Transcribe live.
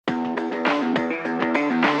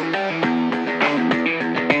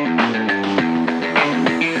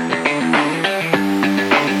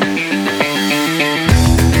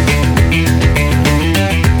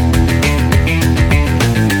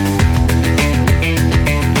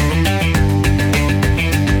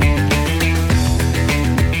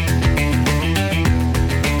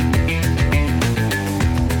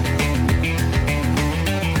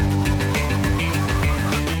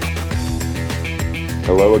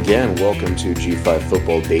again. Welcome to G5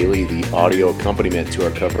 Football Daily, the audio accompaniment to our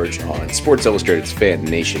coverage on Sports Illustrated's Fan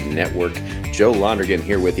Nation Network. Joe Londergan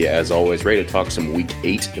here with you, as always, ready to talk some Week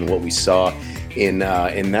 8 and what we saw in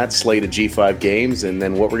that slate of G5 games, and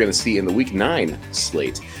then what we're going to see in the Week 9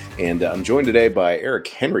 slate. And I'm joined today by Eric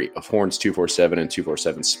Henry of Horns 247 and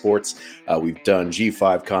 247 Sports. We've done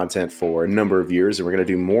G5 content for a number of years, and we're going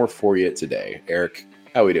to do more for you today. Eric,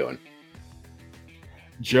 how are we doing?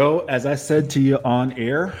 Joe, as I said to you on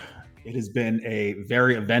air, it has been a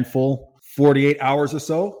very eventful 48 hours or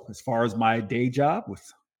so as far as my day job with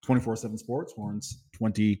 24/7 Sports, Horns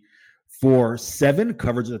 24/7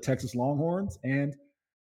 coverage of the Texas Longhorns. And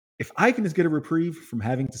if I can just get a reprieve from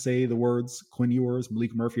having to say the words Quinn Ewers,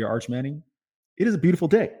 Malik Murphy, or Arch Manning, it is a beautiful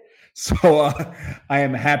day. So I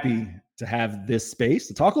am happy to have this space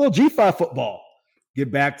to talk a little G5 football,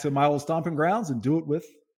 get back to my old stomping grounds and do it with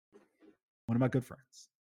one of my good friends.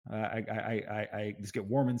 I just get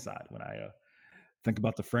warm inside when I think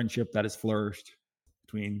about the friendship that has flourished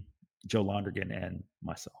between Joe Londergan and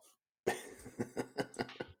myself.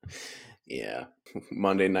 Yeah,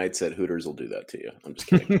 Monday nights at Hooters will do that to you. I'm just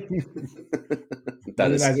kidding.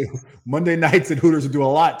 Monday nights at Hooters will do a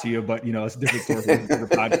lot to you, but it's a different story for the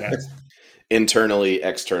podcast. Internally,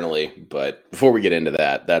 externally, but before we get into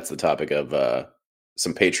that, that's the topic of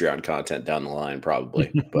some Patreon content down the line,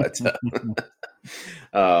 probably. But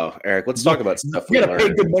Eric, let's talk about stuff we gotta pay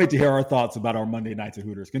good money to hear our thoughts about our Monday nights at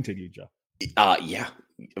Hooters. Continue, Joe. Yeah,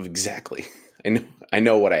 exactly. I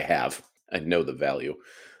know what I have. I know the value.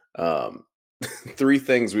 3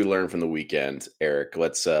 things we learned from the weekend, Eric.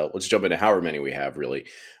 Let's jump into however many we have, really,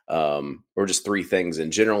 or just 3 things in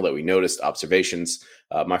general that we noticed, observations.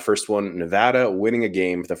 My first one: Nevada winning a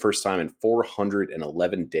game for the first time in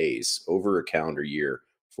 411 days, over a calendar year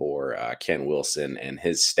for Ken Wilson and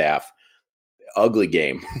his staff. Ugly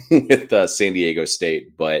game with San Diego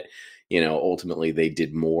State, but ultimately they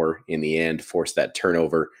did more in the end, forced that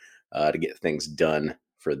turnover to get things done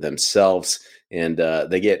for themselves, and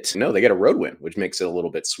they get a road win, which makes it a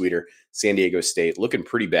little bit sweeter. San Diego State looking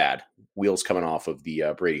pretty bad, wheels coming off of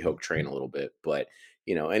the Brady Hoke train a little bit, but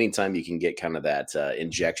anytime you can get kind of that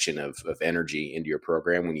injection of energy into your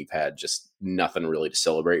program when you've had just nothing really to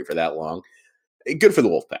celebrate for that long, good for the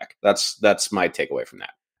Wolfpack. That's my takeaway from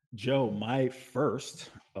that. Joe, my first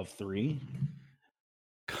of 3,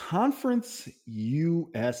 Conference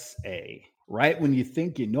USA. Right? When you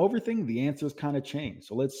think you know everything, the answers kind of change.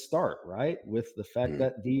 So let's start, right, with the fact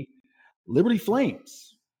that the Liberty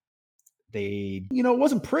Flames, it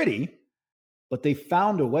wasn't pretty, but they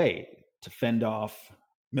found a way to fend off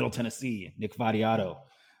Middle Tennessee, Nick Vadiato.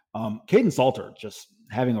 Caden Salter just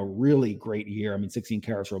having a really great year. 16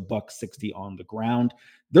 carries for $160 on the ground.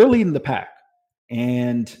 They're leading the pack.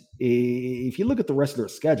 And if you look at the rest of their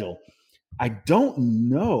schedule, I don't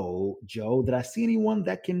know, Joe, that I see anyone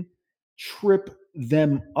that can trip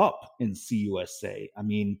them up in CUSA.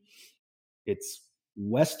 It's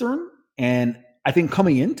Western, and I think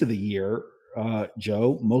coming into the year,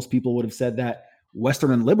 Joe, most people would have said that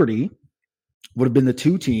Western and Liberty would have been the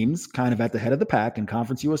 2 teams kind of at the head of the pack in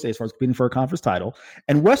Conference USA as far as competing for a conference title.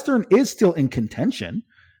 And Western is still in contention,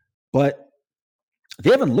 but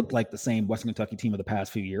they haven't looked like the same Western Kentucky team of the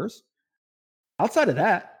past few years. Outside of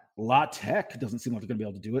that, La Tech doesn't seem like they're going to be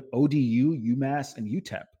able to do it. ODU, UMass, and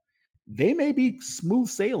UTEP. They may be smooth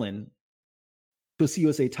sailing to a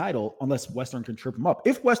CUSA title unless Western can trip them up.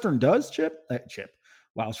 If Western does chip.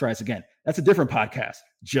 Wow, let's try this again. That's a different podcast,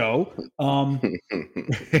 Joe.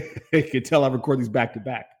 You can tell I record these back to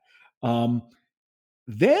back. Then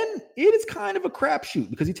it is kind of a crapshoot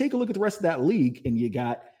because you take a look at the rest of that league and you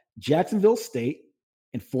got Jacksonville State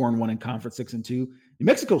and 4-1 in Conference 6-2, New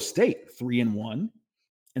Mexico State 3-1,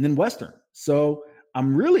 and then Western. So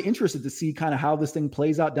I'm really interested to see kind of how this thing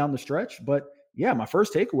plays out down the stretch. But yeah, my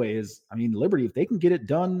first takeaway is, Liberty, if they can get it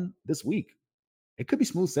done this week, it could be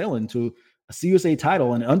smooth sailing to a CUSA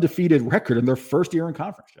title and an undefeated record in their first year in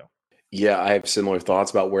conference, Joe. Yeah, I have similar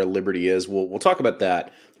thoughts about where Liberty is. We'll talk about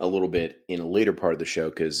that a little bit in a later part of the show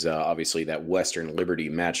because obviously that Western Liberty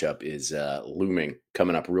matchup is looming,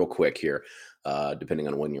 coming up real quick here, depending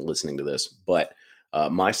on when you're listening to this. But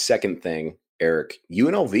my second thing, Eric,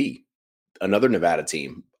 UNLV, another Nevada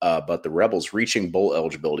team, but the Rebels reaching bowl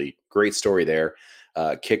eligibility. Great story there.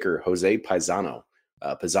 Kicker Jose Pisano.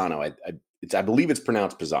 I believe it's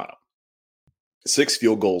pronounced Pisano. 6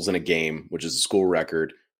 field goals in a game, which is a school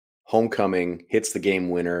record. Homecoming hits the game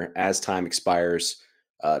winner as time expires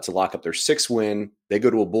to lock up their 6th win. They go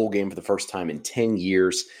to a bowl game for the first time in 10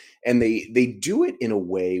 years. And they do it in a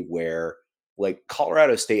way where, like,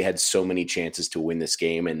 Colorado State had so many chances to win this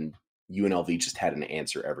game, and UNLV just had an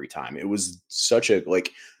answer every time. It was such a,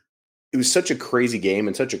 like, it was such a crazy game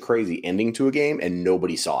and such a crazy ending to a game, and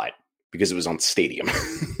nobody saw it because it was on Stadium.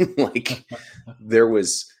 Like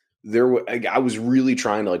I was really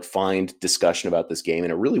trying to like find discussion about this game,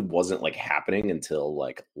 and it really wasn't like happening until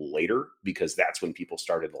like later, because that's when people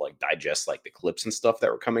started to like digest like the clips and stuff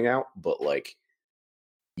that were coming out. But like,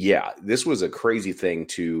 yeah, this was a crazy thing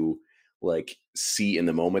to like see in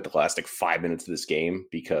the moment, the last like 5 minutes of this game,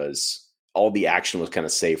 because all the action was kind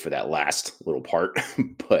of saved for that last little part.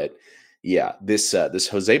 But yeah, this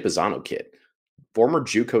Jose Pisano kid, former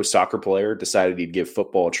JUCO soccer player, decided he'd give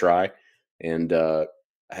football a try, and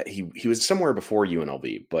he was somewhere before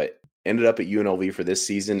UNLV, but ended up at UNLV for this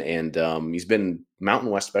season, and he's been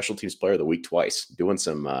Mountain West Special Teams Player of the Week twice, doing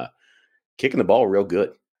some kicking the ball real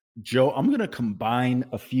good. Joe, I'm going to combine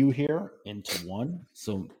a few here into one.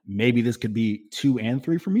 So maybe this could be 2 and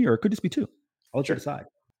 3 for me, or it could just be 2. I'll let you decide.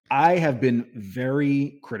 I have been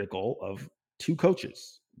very critical of 2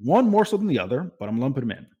 coaches, one more so than the other, but I'm lumping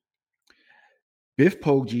them in. Biff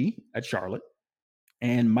Poggi at Charlotte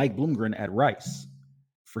and Mike Bloomgren at Rice,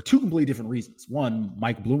 for 2 completely different reasons. One,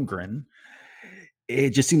 Mike Bloomgren, it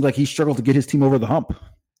just seems like he struggled to get his team over the hump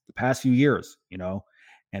the past few years,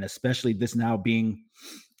 and especially this now being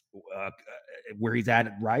where he's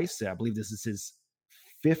at Rice. I believe this is his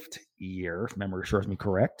 5th year, if memory serves me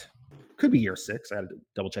correct. Could be year 6. I had to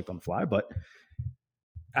double check on the fly, but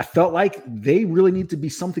I felt like they really need to be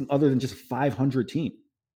something other than just a 500 team,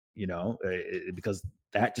 because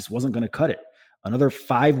that just wasn't going to cut it. Another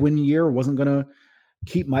 5-win year wasn't going to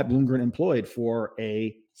keep Mike Bloomgren employed for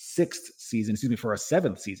a 7th season. He's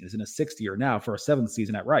in a 6th year now for a 7th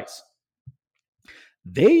season at Rice.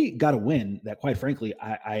 They got a win that, quite frankly,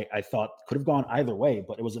 I thought could have gone either way,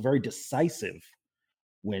 but it was a very decisive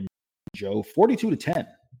win, Joe, 42-10,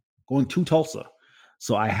 going to Tulsa.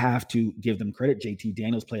 So I have to give them credit. JT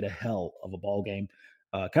Daniels played a hell of a ball game,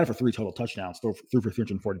 kind of for 3 total touchdowns, threw for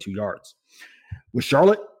 342 yards. With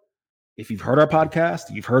Charlotte, if you've heard our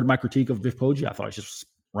podcast, you've heard my critique of Biff Poggi. I thought it was just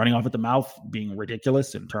running off at the mouth, being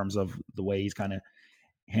ridiculous in terms of the way he's kind of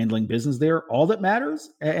handling business there. All that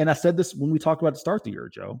matters, and I said this when we talked about the start of the year,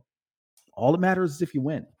 Joe, all that matters is if you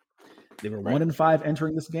win. They were 1-5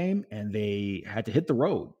 entering this game, and they had to hit the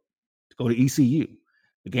road to go to ECU,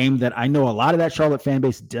 the game that I know a lot of that Charlotte fan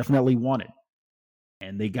base definitely wanted,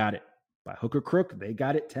 and they got it. By hook or crook, they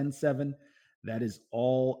got it 10-7. That is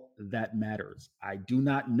all that matters. I do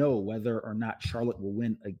not know whether or not Charlotte will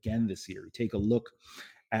win again this year. Take a look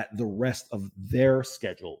at the rest of their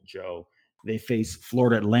schedule, Joe. They face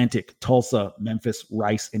Florida Atlantic, Tulsa, Memphis,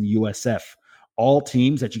 Rice, and USF. All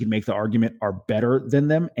teams that you can make the argument are better than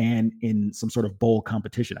them and in some sort of bowl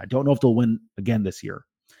competition. I don't know if they'll win again this year,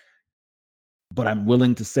 but I'm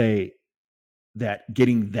willing to say that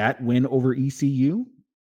getting that win over ECU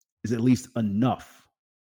is at least enough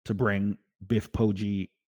to bring Biff Poggi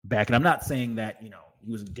back. And I'm not saying that,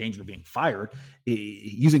 he was in danger of being fired.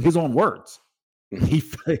 Using his own words, he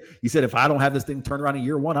said, if I don't have this thing turned around in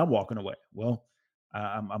year 1, I'm walking away. Well,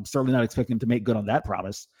 I'm certainly not expecting him to make good on that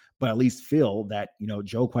promise, but at least feel that,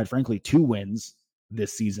 Joe, quite frankly, 2 wins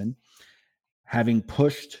this season, having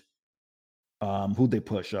pushed, who'd they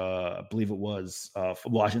push? I believe it was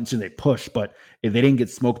Washington. They pushed, but if they didn't get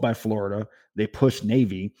smoked by Florida, they pushed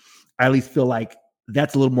Navy. I at least feel like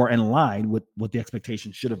that's a little more in line with what the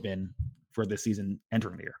expectation should have been for this season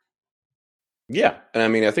entering the year. Yeah. And I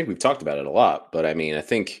mean, I think we've talked about it a lot, but I mean, I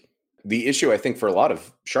think the issue, for a lot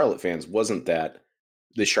of Charlotte fans wasn't that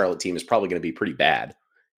the Charlotte team is probably going to be pretty bad.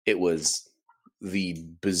 It was the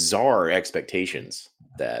bizarre expectations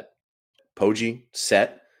that Poggi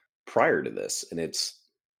set prior to this. And it's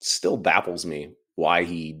still baffles me why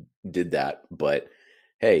he did that. But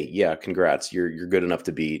hey, yeah, congrats. You're good enough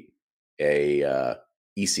to beat a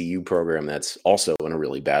ECU program that's also in a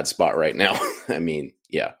really bad spot right now. I mean,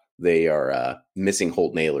 yeah. They are missing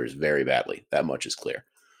Holt Nailers very badly. That much is clear.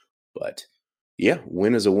 But yeah,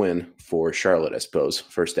 win is a win for Charlotte, I suppose.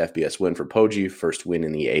 First FBS win for Poggi, first win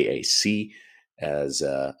in the AAC as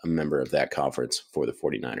a member of that conference for the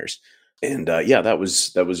 49ers. And yeah, that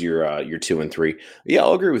was your 2 and 3. Yeah,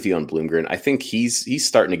 I'll agree with you on Bloomgren. I think he's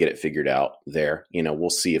starting to get it figured out there.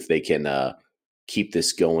 We'll see if they can keep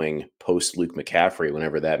this going post Luke McCaffrey,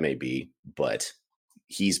 whenever that may be. But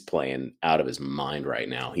he's playing out of his mind right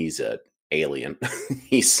now. He's an alien.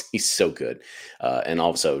 he's so good. And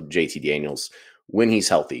also JT Daniels, when he's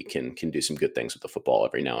healthy, can do some good things with the football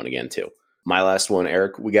every now and again too. My last one,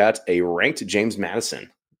 Eric, we got a ranked James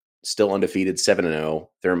Madison, still undefeated, 7-0.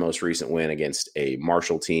 Their most recent win against a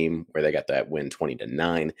Marshall team where they got that win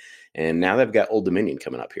 20-9. And now they've got Old Dominion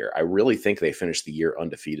coming up here. I really think they finished the year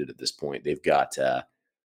undefeated at this point. They've got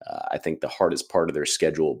I think the hardest part of their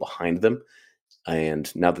schedule behind them.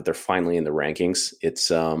 And now that they're finally in the rankings,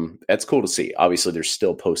 it's cool to see. Obviously, they're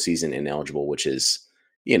still postseason ineligible, which is,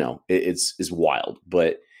 it's is wild.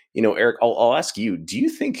 But Eric, I'll ask you: do you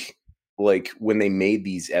think, like, when they made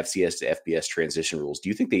these FCS to FBS transition rules, do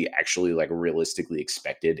you think they actually, like, realistically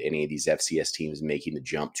expected any of these FCS teams making the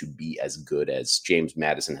jump to be as good as James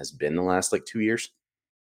Madison has been the last, like, 2 years?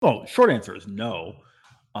 Well, short answer is no.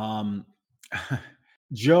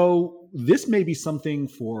 Joe, this may be something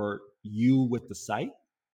for you with the site.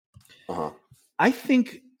 Uh-huh. I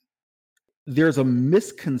think there's a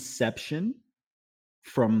misconception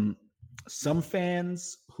from some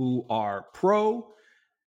fans who are pro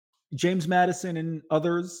James Madison and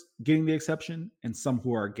others getting the exception, and some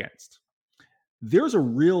who are against. There's a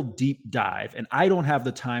real deep dive, and I don't have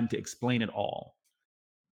the time to explain it all.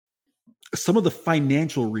 Some of the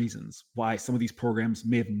financial reasons why some of these programs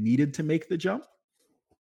may have needed to make the jump,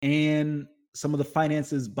 and some of the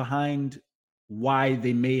finances behind why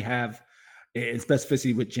they may have, in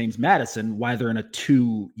specificity with James Madison, why they're in a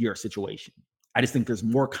 2-year situation. I just think there's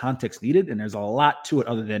more context needed, and there's a lot to it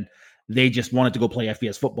other than they just wanted to go play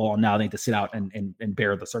FBS football and now they need to sit out and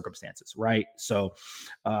bear the circumstances, right? So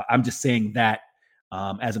I'm just saying that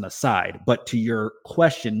as an aside. But to your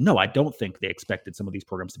question, no, I don't think they expected some of these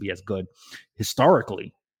programs to be as good.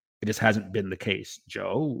 Historically, it just hasn't been the case,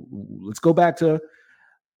 Joe. Let's go back to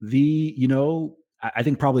I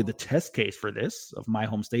think probably the test case for this of my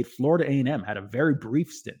home state, Florida A&M, had a very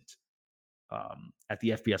brief stint at the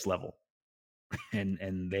FBS level.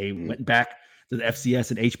 And they went back to the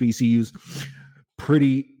FCS and HBCUs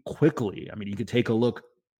pretty quickly. I mean, you could take a look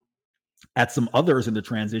at some others in the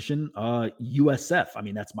transition. USF, I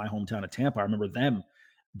mean, that's my hometown of Tampa. I remember them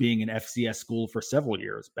being an FCS school for several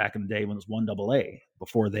years back in the day when it was 1AA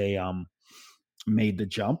before they made the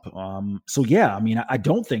jump. So yeah, I mean, I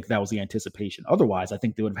don't think that was the anticipation. Otherwise, I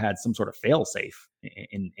think they would have had some sort of fail safe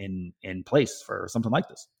in place for something like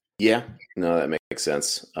this. Yeah, no, that makes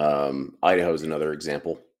sense. Idaho is another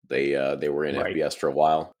example. They were in Right. FBS for a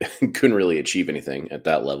while, couldn't really achieve anything at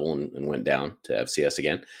that level, and went down to FCS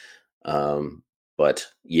again. But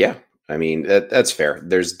yeah, I mean, that's fair.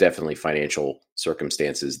 There's definitely financial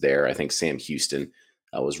circumstances there. I think Sam Houston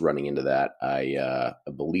was running into that. I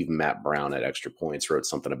believe Matt Brown at Extra Points wrote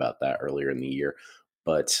something about that earlier in the year.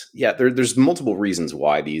 But yeah, there's multiple reasons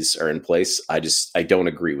why these are in place. I don't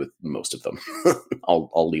agree with most of them.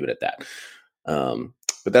 I'll leave it at that.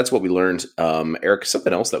 But that's what we learned. Eric,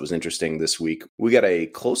 something else that was interesting this week, we got a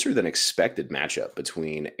closer than expected matchup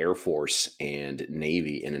between Air Force and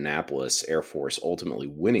Navy in Annapolis. Air Force ultimately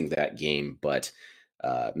winning that game, but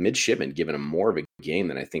Midshipman giving them more of a game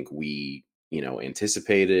than I think we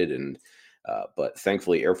anticipated. And but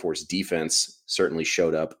thankfully, Air Force defense certainly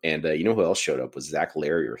showed up. And who else showed up was Zach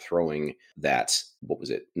Larrier throwing that,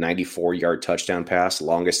 94-yard touchdown pass,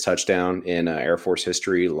 longest touchdown in Air Force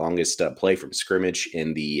history, longest play from scrimmage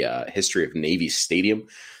in the history of Navy Stadium.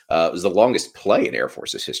 It was the longest play in Air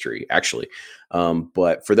Force's history, actually.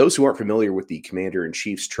 But for those who aren't familiar with the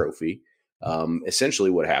Commander-in-Chief's trophy, essentially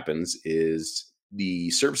what happens is the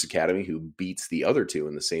Service Academy, who beats the other two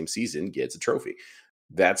in the same season, gets a trophy.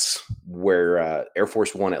 That's where Air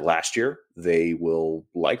Force won it last year. They will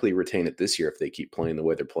likely retain it this year if they keep playing the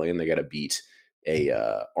way they're playing. They got to beat a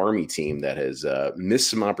Army team that has missed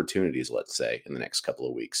some opportunities, let's say, in the next couple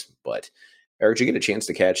of weeks. But Eric, did you get a chance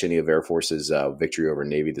to catch any of Air Force's victory over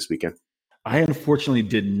Navy this weekend? I unfortunately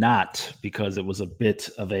did not, because it was a bit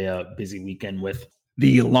of a busy weekend with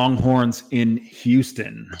the Longhorns in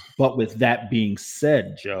Houston. But with that being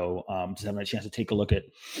said, Joe, just having a chance to take a look at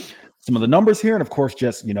some of the numbers here, and of course,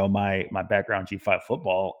 just my background, G5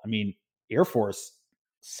 football. I mean, Air Force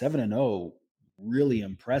 7-0, really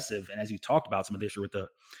impressive. And as you talked about, some of the issue with the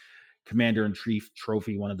Commander-in-Chief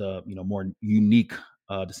trophy, one of the more unique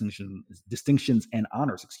distinctions and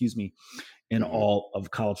honors, in all of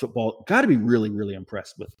college football. Got to be really, really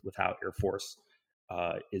impressed with how Air Force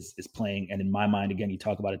is playing. And in my mind, again, you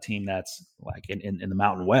talk about a team that's like in the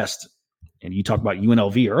Mountain West, and you talk about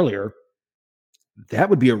UNLV earlier. That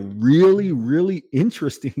would be a really, really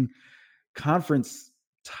interesting conference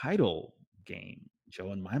title game,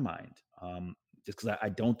 Joe, in my mind. Just because I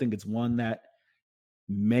don't think it's one that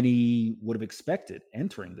many would have expected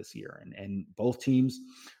entering this year. And both teams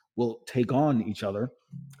will take on each other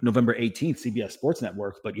November 18th, CBS Sports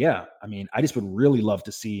Network. But yeah, I mean, I just would really love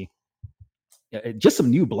to see just some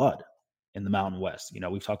new blood in the Mountain West.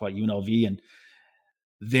 We've talked about UNLV and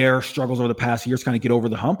their struggles over the past years kind of get over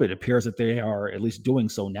the hump. It appears that they are at least doing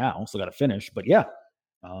so now. Still got to finish. But yeah,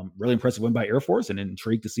 really impressive win by Air Force, and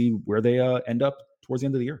intrigued to see where they end up towards the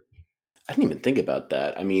end of the year. I didn't even think about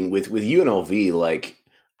that. I mean, with UNLV, like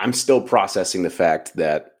I'm still processing the fact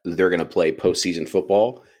that they're going to play postseason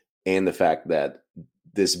football, and the fact that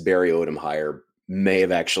this Barry Odom hire may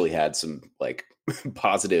have actually had some like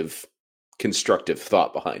positive, constructive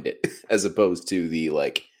thought behind it, as opposed to the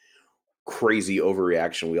like crazy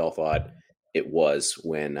overreaction we all thought it was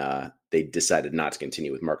when they decided not to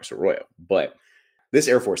continue with Marcus Arroyo. But this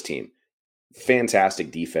Air Force team,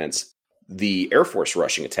 fantastic defense. The Air Force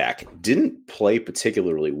rushing attack didn't play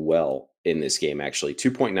particularly well in this game, actually.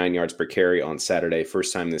 2.9 yards per carry on Saturday.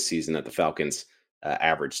 First time this season that the Falcons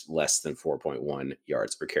averaged less than 4.1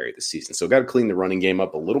 yards per carry this season. So got to clean the running game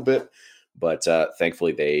up a little bit, but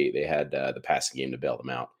thankfully they had the passing game to bail them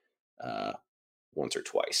out once or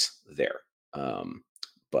twice there.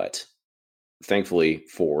 But thankfully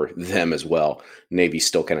for them as well, Navy's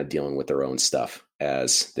still kind of dealing with their own stuff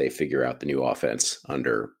as they figure out the new offense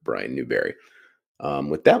under Brian Newberry.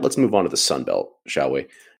 With that, let's move on to the Sun Belt, shall we?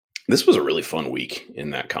 This was a really fun week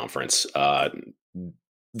in that conference.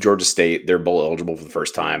 Georgia State, they're bowl eligible for the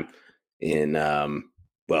first time in,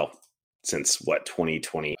 since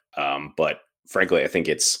 2020. But frankly, I think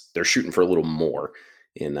they're shooting for a little more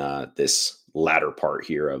in this latter part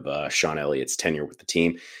here of Sean Elliott's tenure with the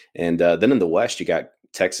team. And then in the West, you got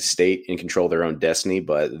Texas State in control of their own destiny,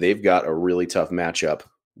 but they've got a really tough matchup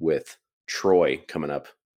with Troy coming up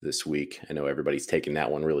this week. I know everybody's taking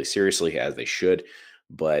that one really seriously, as they should.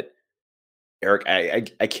 But Eric,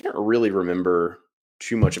 I can't really remember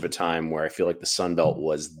too much of a time where I feel like the Sun Belt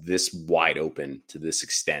was this wide open to this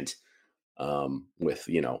extent, with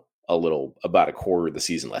about a quarter of the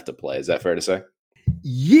season left to play. Is that fair to say?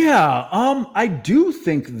 Yeah, I do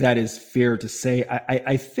think that is fair to say.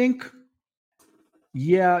 I think,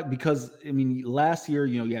 yeah, because I mean, last year,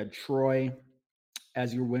 you had Troy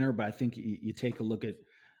as your winner, but I think you take a look at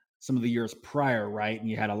some of the years prior, right? And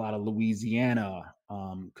you had a lot of Louisiana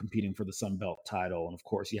competing for the Sun Belt title. And of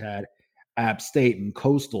course, you had App State and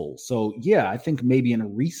Coastal. So, yeah, I think maybe in a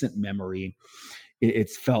recent memory,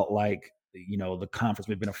 it's felt like, the conference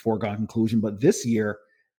may have been a foregone conclusion. But this year,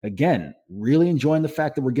 again, really enjoying the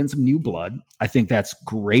fact that we're getting some new blood. I think that's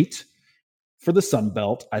great for the Sun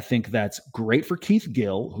Belt. I think that's great for Keith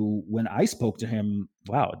Gill, who, when I spoke to him,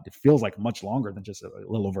 wow, it feels like much longer than just a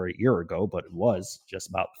little over a year ago, but it was just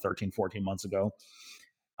about 13, 14 months ago.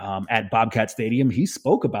 At Bobcat Stadium, he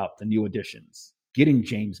spoke about the new additions, getting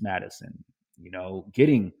James Madison,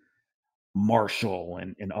 getting Marshall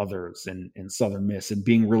and others in Southern Miss, and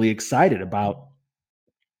being really excited about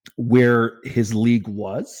where his league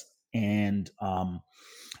was and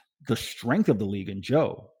the strength of the league. And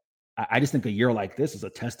Joe, I just think a year like this is a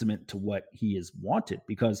testament to what he has wanted,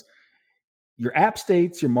 because your App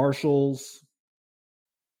States, your Marshalls,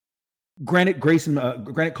 granted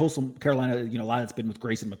Coastal Carolina, a lot that's been with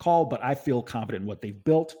Grayson McCall, but I feel confident in what they've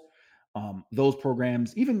built. Those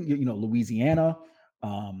programs, even, Louisiana,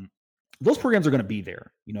 those programs are going to be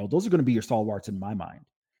there. Those are going to be your stalwarts in my mind.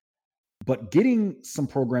 But getting some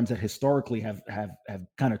programs that historically have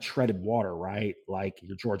kind of treaded water, right? Like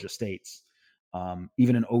your Georgia States,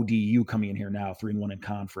 even an ODU coming in here now, 3-1 in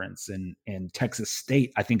conference, and Texas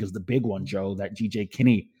State, I think, is the big one, Joe, that GJ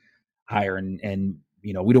Kinney hire. And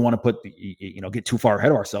we don't want to get too far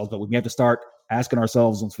ahead of ourselves, but we have to start asking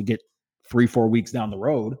ourselves, once we get 3-4 weeks down the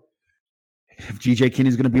road, if GJ Kinney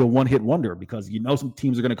is going to be a one-hit wonder, because some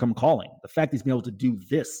teams are going to come calling. The fact he's been able to do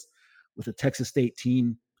this with a Texas State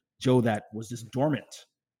team, Joe, that was just dormant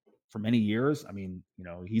for many years. I mean,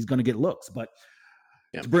 he's going to get looks. But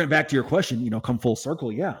to bring it back to your question, come full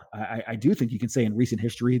circle, yeah, I do think you can say in recent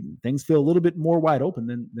history, things feel a little bit more wide open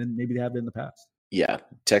than maybe they have been in the past. Yeah,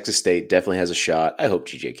 Texas State definitely has a shot. I hope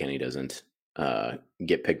GJ Kinney doesn't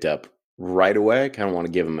get picked up right away. I kind of want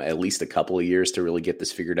to give him at least a couple of years to really get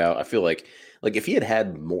this figured out. I feel like if he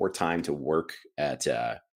had more time to work at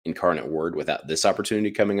Incarnate Word without this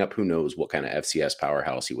opportunity coming up, who knows what kind of FCS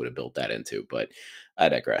powerhouse he would have built that into. But I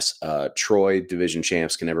digress. Troy, division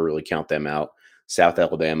champs, can never really count them out. South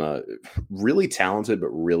Alabama, really talented, but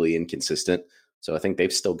really inconsistent. So I think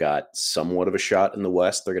they've still got somewhat of a shot in the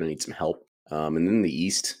West. They're going to need some help. And then in the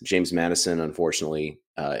East, James Madison, unfortunately,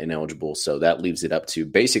 ineligible. So that leaves it up to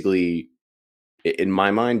basically, in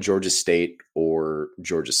my mind, Georgia State or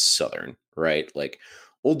Georgia Southern, right? Like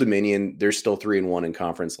Old Dominion, they're still 3-1 in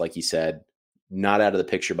conference, like you said, not out of the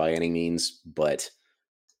picture by any means, but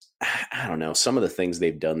I don't know. Some of the things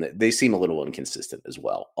they've done, that they seem a little inconsistent as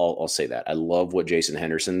well. I'll say that. I love what Jason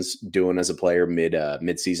Henderson's doing as a player,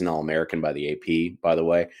 mid-season All-American by the AP, by the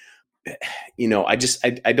way.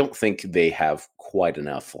 I don't think they have quite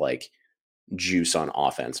enough juice on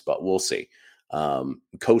offense, but we'll see.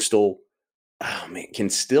 Coastal, oh man, can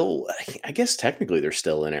still, I guess technically they're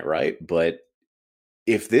still in it, right? But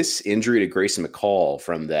if this injury to Grayson McCall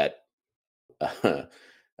from that, uh,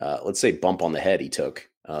 let's say bump on the head he took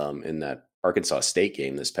in that Arkansas State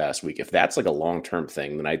game this past week, if that's like a long-term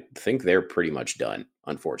thing, then I think they're pretty much done,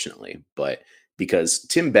 unfortunately. But because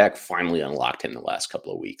Tim Beck finally unlocked him the last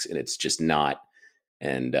couple of weeks, and it's just not,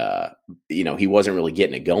 and he wasn't really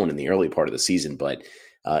getting it going in the early part of the season, but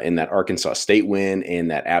in that Arkansas State win and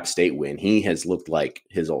that App State win, he has looked like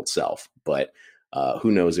his old self. But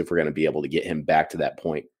who knows if we're going to be able to get him back to that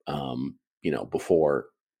point, before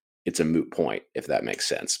it's a moot point, if that makes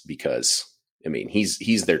sense. Because I mean,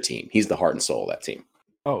 he's their team. He's the heart and soul of that team.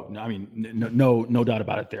 Oh, I mean, no doubt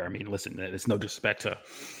about it there. I mean, listen, it's no disrespect to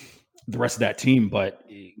the rest of that team, but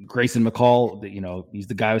Grayson McCall, he's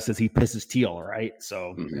the guy who says he pisses teal, right?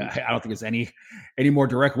 So I don't think there's any more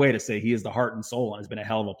direct way to say he is the heart and soul and has been a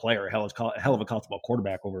hell of a player, a hell of a college ball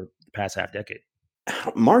quarterback over the past half decade.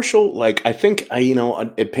 Marshall, like, I think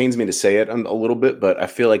it pains me to say it a little bit, but I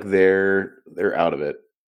feel like they're out of it.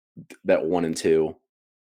 That 1-2.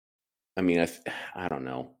 I mean, I don't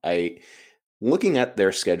know. Looking at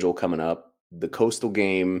their schedule coming up, the Coastal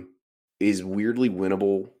game is weirdly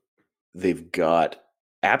winnable. They've got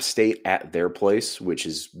App State at their place, which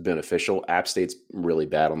is beneficial. App State's really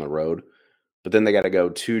bad on the road, but then they got to go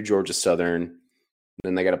to Georgia Southern,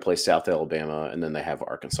 then they got to play South Alabama, and then they have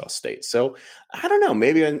Arkansas State. So I don't know.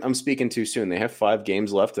 Maybe I'm speaking too soon. They have 5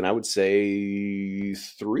 games left, and I would say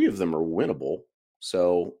 3 of them are winnable.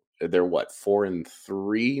 So they're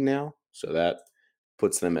 4-3 now. So that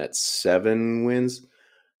puts them at 7 wins.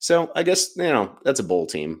 So I guess, that's a bowl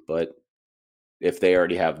team, but if they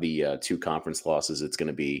already have the 2 conference losses, it's going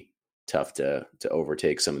to be tough to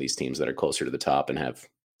overtake some of these teams that are closer to the top and have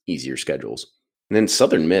easier schedules. And then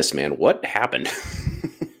Southern Miss, man, what happened?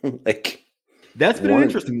 That's been an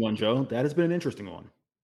interesting one, Joe. That has been an interesting one.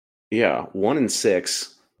 Yeah,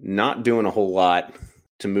 1-6, not doing a whole lot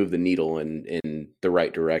to move the needle in the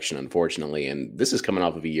right direction, unfortunately. And this is coming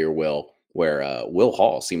off of a year, where Will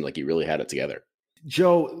Hall seemed like he really had it together.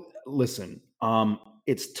 Joe, listen,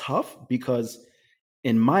 it's tough because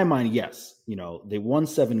in my mind, yes, they won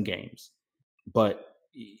 7 games, but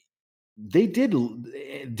they did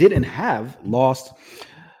and have lost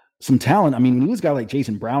some talent. I mean, when you lose a guy like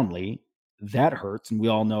Jason Brownlee, that hurts. And we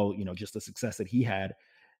all know, just the success that he had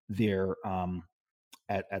there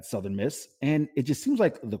at Southern Miss. And it just seems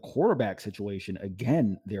like the quarterback situation,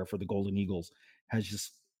 again, there for the Golden Eagles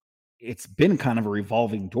it's been kind of a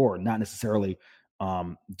revolving door, not necessarily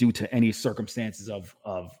due to any circumstances of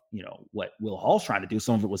what Will Hall's trying to do.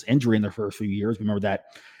 Some of it was injury in the first few years. Remember that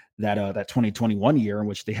 2021 year in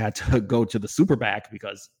which they had to go to the Superback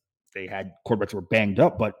because they had quarterbacks who were banged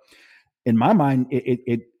up. But in my mind,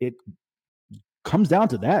 it comes down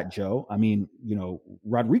to that, Joe. I mean,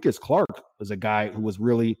 Rodriguez Clark was a guy who was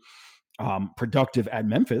really productive at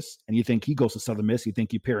Memphis, and you think he goes to Southern Miss, you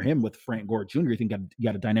think you pair him with Frank Gore Jr., you think you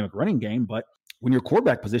got a dynamic running game, but when your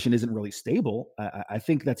quarterback position isn't really stable, I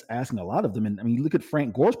think that's asking a lot of them. And I mean, look at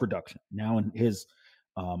Frank Gore's production now in his,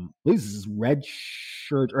 this is red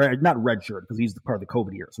shirt, or not red shirt, because he's the part of the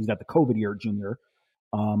COVID year. So he's got the COVID year junior.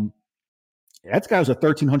 That guy was a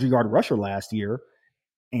 1,300-yard rusher last year,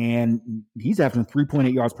 and he's averaging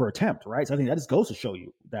 3.8 yards per attempt, right? So I think that just goes to show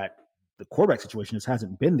you that the quarterback situation just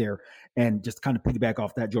hasn't been there. And just kind of piggyback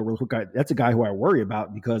off that, Joe, real quick, that's a guy who I worry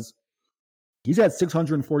about because he's had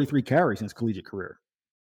 643 carries in his collegiate career.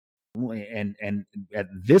 And at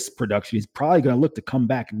this production, he's probably going to look to come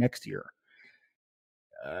back next year.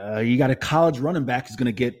 You got a college running back who's going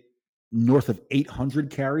to get north of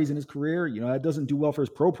 800 carries in his career. That doesn't do well for his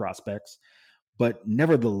pro prospects. But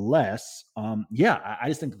nevertheless, I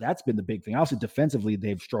just think that's been the big thing. Also, defensively,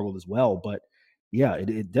 they've struggled as well. But yeah,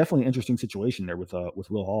 it definitely an interesting situation there with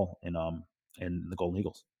Will Hall and the Golden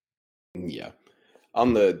Eagles. Yeah,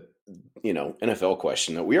 on the NFL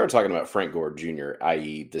question, we are talking about Frank Gore Jr.,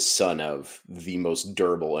 i.e., the son of the most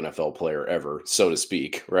durable NFL player ever, so to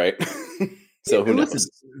speak, right? So who knows?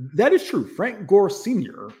 That is true. Frank Gore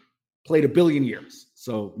Sr. played 1 billion years.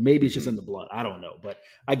 So maybe it's just in the blood. I don't know. But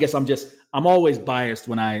I guess I'm always biased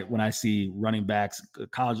when I see running backs,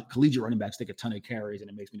 collegiate running backs take a ton of carries, and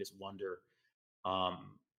it makes me just wonder,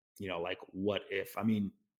 like what if? I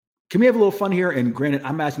mean, can we have a little fun here? And granted,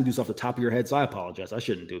 I'm asking you to do this off the top of your head, so I apologize. I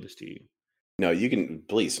shouldn't do this to you. No, you can.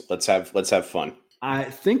 Please, let's have fun. I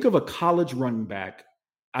think of a college running back.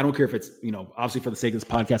 I don't care if it's, obviously for the sake of this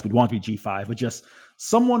podcast, we'd want to be G5, but just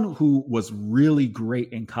someone who was really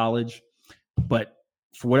great in college, but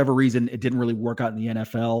for whatever reason, it didn't really work out in the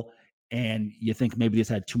NFL. And you think maybe this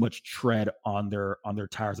had too much tread on their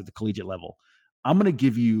tires at the collegiate level. I'm going to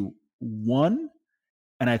give you one,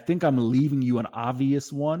 and I think I'm leaving you an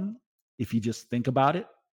obvious one if you just think about it.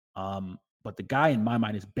 But the guy in my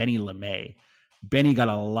mind is Benny LeMay. Benny got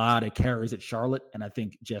a lot of carries at Charlotte, and I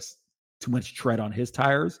think just too much tread on his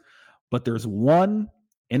tires. But there's one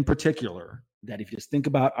in particular that if you just think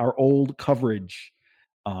about our old coverage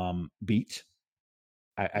beat,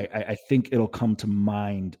 I think it'll come to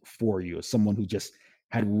mind for you as someone who just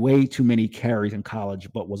had way too many carries in college,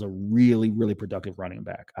 but was a really, really productive running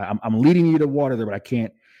back. I'm leading you to water there, but I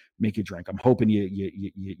can't make you drink. I'm hoping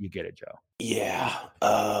you get it, Joe. Yeah.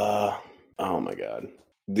 Oh my God.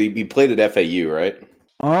 You played at FAU, right?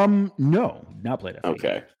 No, not played FAU.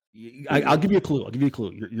 Okay. I'll give you a clue.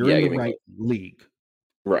 You're in the right league.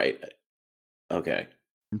 Right. Okay.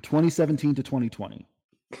 From 2017 to 2020.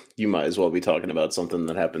 You might as well be talking about something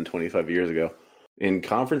that happened 25 years ago. In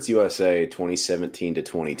Conference USA 2017 to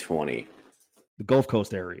 2020. The Gulf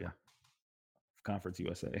Coast area. Conference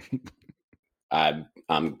USA. DeWayne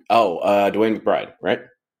McBride, right?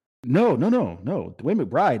 No. DeWayne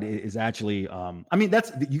McBride is actually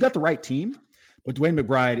that's you got the right team, but DeWayne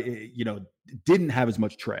McBride, didn't have as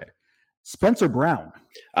much tread. Spencer Brown.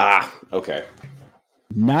 Okay.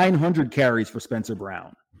 900 carries for Spencer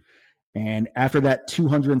Brown. And after that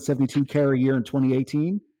 272 carry year in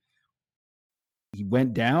 2018, he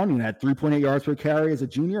went down and had 3.8 yards per carry as a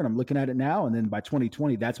junior. And I'm looking at it now. And then by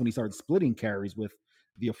 2020, that's when he started splitting carries with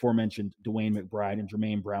the aforementioned DeWayne McBride and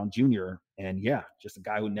Jermaine Brown Jr. And yeah, just a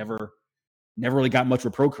guy who never really got much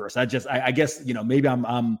of progress. I guess, maybe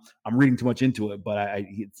I'm reading too much into it, but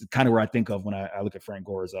it's kind of where I think of when I look at Frank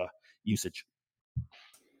Gore's usage.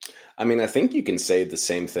 I mean, I think you can say the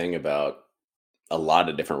same thing about a lot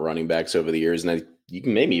of different running backs over the years. And you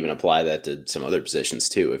can maybe even apply that to some other positions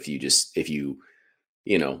too. If you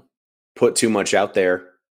put too much out there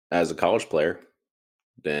as a college player,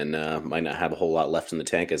 then might not have a whole lot left in the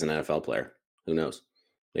tank as an NFL player. Who knows?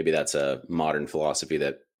 Maybe that's a modern philosophy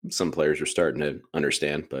that some players are starting to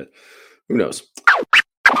understand, but who knows?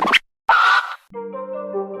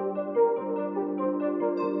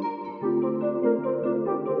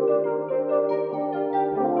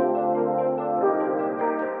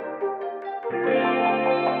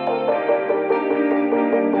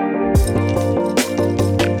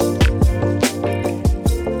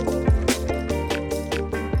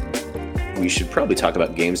 We should probably talk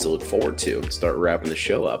about games to look forward to. Start wrapping the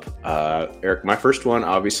show up. Eric, my first one,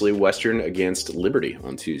 obviously Western against Liberty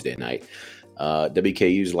on Tuesday night.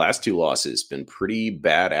 WKU's last two losses been pretty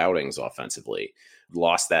bad outings offensively.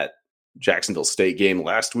 Lost that Jacksonville State game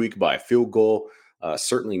last week by a field goal.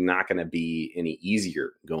 Certainly not going to be any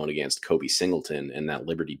easier going against Kobe Singleton and that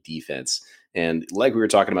Liberty defense. And like we were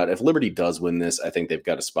talking about, if Liberty does win this, I think they've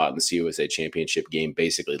got a spot in the CUSA championship game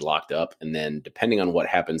basically locked up. And then depending on what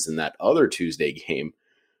happens in that other Tuesday game,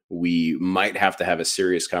 we might have to have a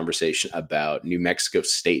serious conversation about New Mexico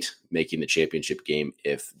State making the championship game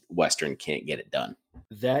if Western can't get it done.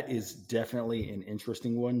 That is definitely an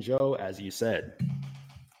interesting one, Joe. As you said,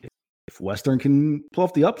 if Western can pull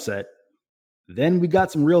off the upset, then we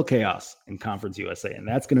got some real chaos in Conference USA, and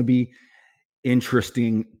that's going to be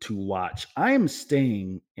interesting to watch. I am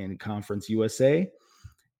staying in Conference USA,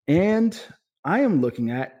 and I am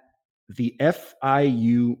looking at the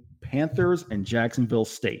FIU Panthers and Jacksonville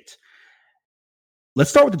State.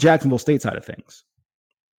 Let's start with the Jacksonville State side of things.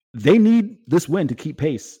 They need this win to keep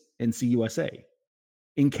pace in CUSA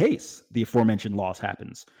in case the aforementioned loss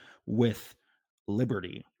happens with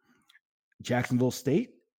Liberty. Jacksonville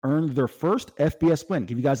State earned their first FBS win.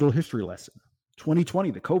 Give you guys a little history lesson.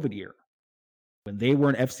 2020, the COVID year, when they were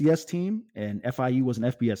an FCS team and FIU was an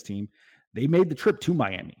FBS team, they made the trip to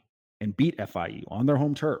Miami and beat FIU on their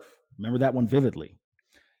home turf. Remember that one vividly.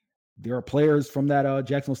 There are players from that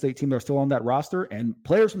Jacksonville State team that are still on that roster and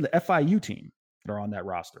players from the FIU team that are on that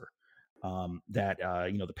roster.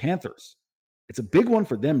 The Panthers, it's a big one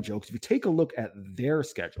for them, Joe, because if you take a look at their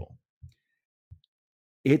schedule,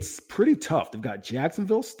 it's pretty tough. They've got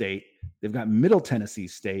Jacksonville State, they've got Middle Tennessee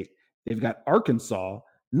State, they've got Arkansas,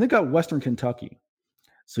 and they've got Western Kentucky.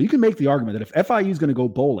 So you can make the argument that if FIU is going to go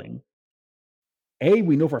bowling,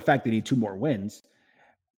 we know for a fact they need 2 more wins.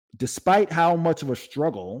 Despite how much of a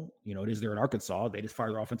struggle, it is there in Arkansas, they just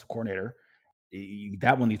fired their offensive coordinator.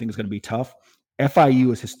 That one you think is going to be tough. FIU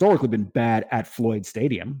has historically been bad at Floyd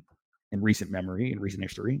Stadium in recent memory, in recent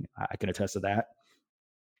history. I can attest to that.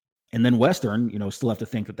 And then Western, still have to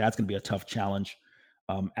think that that's going to be a tough challenge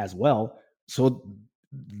as well. So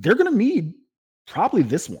they're going to need probably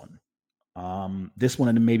this one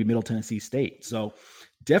and maybe Middle Tennessee State. So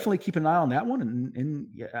definitely keep an eye on that one. And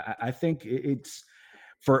I think it's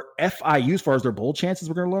For FIU, as far as their bowl chances,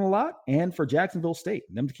 we're going to learn a lot. And for Jacksonville State,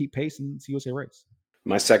 them to keep pace in the CUSA race.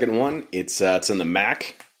 My second one, it's in the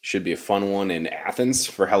MAC. Should be a fun one in Athens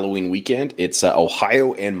for Halloween weekend. It's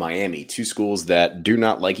Ohio and Miami, two schools that do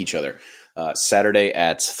not like each other. Saturday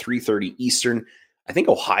at 3:30 Eastern. I think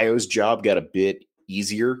Ohio's job got a bit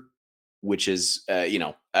easier, which is, I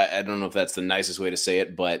don't know if that's the nicest way to say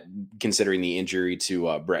it, but considering the injury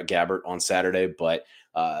to Brett Gabbert on Saturday, but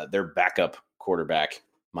their backup quarterback,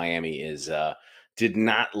 Miami, did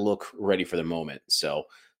not look ready for the moment. So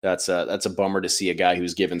that's a bummer to see a guy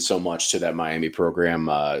who's given so much to that Miami program.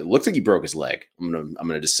 Looks like he broke his leg. I'm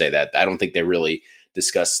gonna just say that. I don't think they really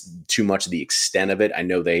discussed too much of the extent of it. I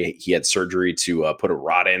know he had surgery to put a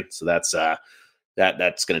rod in, so that's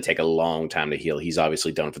going to take a long time to heal. He's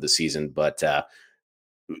obviously done for the season, but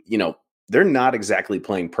they're not exactly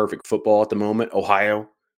playing perfect football at the moment, Ohio.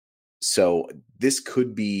 So this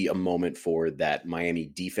could be a moment for that Miami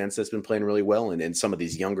defense that's been playing really well, and some of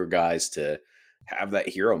these younger guys to have that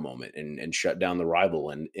hero moment and shut down the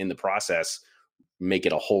rival, and in the process make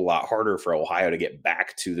it a whole lot harder for Ohio to get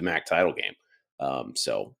back to the MAC title game.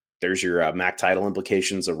 So there's your MAC title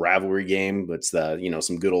implications, a rivalry game. It's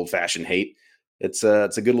some good old fashioned hate. It's a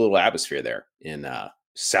good little atmosphere there in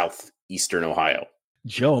southeastern Ohio.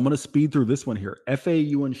 Joe, I'm going to speed through this one here.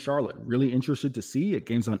 FAU and Charlotte, really interested to see it.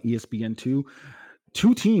 Games on ESPN2.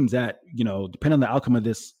 Two teams that, depending on the outcome of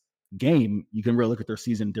this game, you can really look at their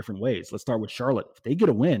season in different ways. Let's start with Charlotte. If they get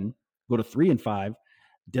a win, go to 3-5,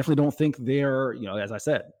 definitely don't think they're, as I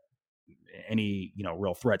said, any,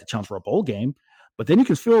 real threat to challenge for a bowl game. But then you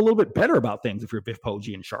can feel a little bit better about things if you're Biff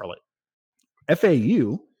Poggi in Charlotte.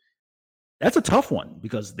 FAU, that's a tough one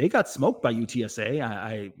because they got smoked by UTSA.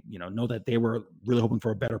 I know that they were really hoping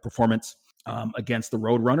for a better performance against the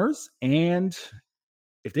Roadrunners. And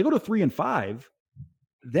if they go to 3-5,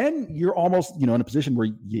 then you're almost, in a position where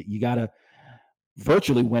you got to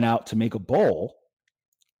virtually win out to make a bowl.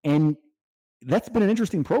 And that's been an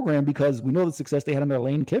interesting program because we know the success they had under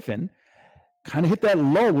Lane Kiffin kind of hit that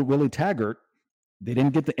low with Willie Taggart. They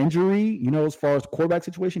didn't get the injury, as far as the quarterback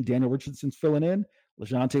situation. Daniel Richardson's filling in.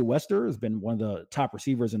 LeJontay Wester has been one of the top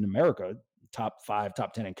receivers in America, top 5,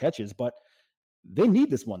 top 10 in catches, but they need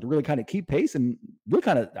this one to really kind of keep pace. And really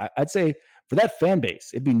kind of, I'd say for that fan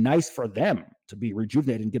base, it'd be nice for them to be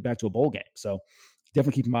rejuvenated and get back to a bowl game. So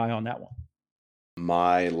definitely keep my eye on that one.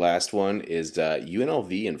 My last one is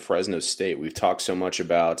UNLV and Fresno State. We've talked so much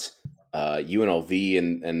about UNLV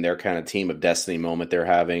and their kind of team of destiny moment they're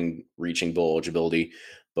having, reaching bowl eligibility.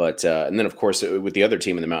 But and then, of course, with the other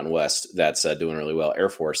team in the Mountain West that's doing really well, Air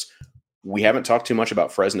Force. We haven't talked too much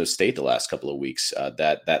about Fresno State the last couple of weeks.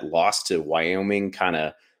 That loss to Wyoming kind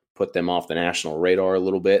of put them off the national radar a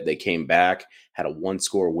little bit. They came back, had a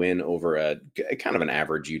 1-score win over a kind of an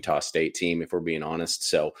average Utah State team, if we're being honest.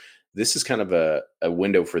 So this is kind of a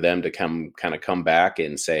window for them to come back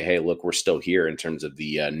and say, hey, look, we're still here in terms of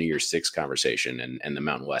the New Year's Six conversation and the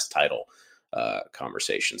Mountain West title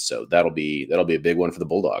conversation. So that'll be a big one for the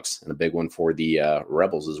Bulldogs and a big one for the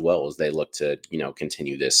Rebels as well, as they look to,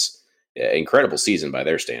 continue this incredible season by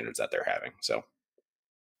their standards that they're having. So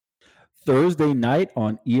Thursday night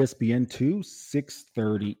on ESPN2,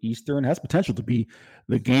 6:30 Eastern, has potential to be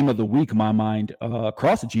the game of the week in my mind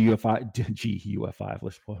across the GUFI.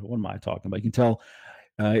 What am I talking about? You can tell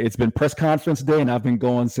it's been press conference day and I've been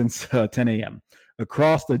going since 10 a.m.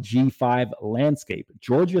 Across the G5 landscape,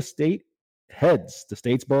 Georgia State heads to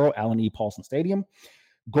Statesboro, Allen E. Paulson Stadium.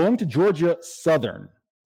 Going to Georgia Southern,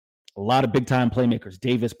 a lot of big-time playmakers,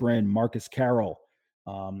 Davis Brin, Marcus Carroll,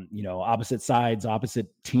 opposite sides, opposite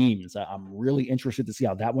teams. I'm really interested to see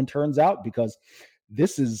how that one turns out because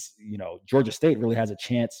this is, Georgia State really has a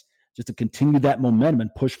chance just to continue that momentum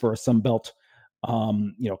and push for a Sun Belt,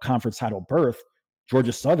 conference title berth.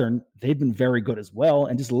 Georgia Southern, they've been very good as well,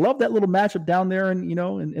 and just love that little matchup down there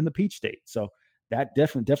in the Peach State. So that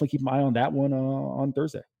definitely keep my eye on that one on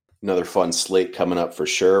Thursday. Another fun slate coming up for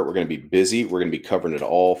sure. We're going to be busy. We're going to be covering it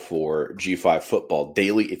all for G5 Football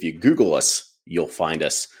Daily. If you Google us, you'll find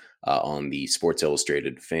us on the Sports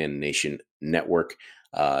Illustrated Fan Nation Network.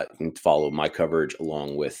 You can follow my coverage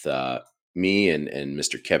along with me and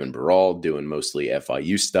Mr. Kevin Barral doing mostly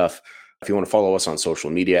FIU stuff. If you want to follow us on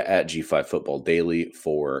social media at G5 Football Daily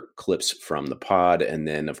for clips from the pod. And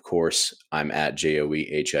then, of course, I'm at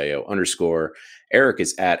JOEHIO_. Eric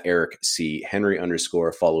is at Eric C. Henry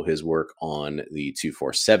 _. Follow his work on the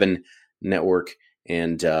 247 network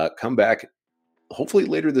and come back hopefully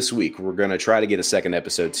later this week. We're going to try to get a second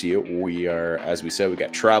episode to you. We are, as we said, we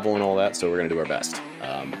got travel and all that, so we're going to do our best.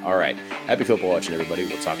 All right. Happy football watching, everybody.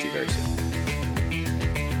 We'll talk to you very soon.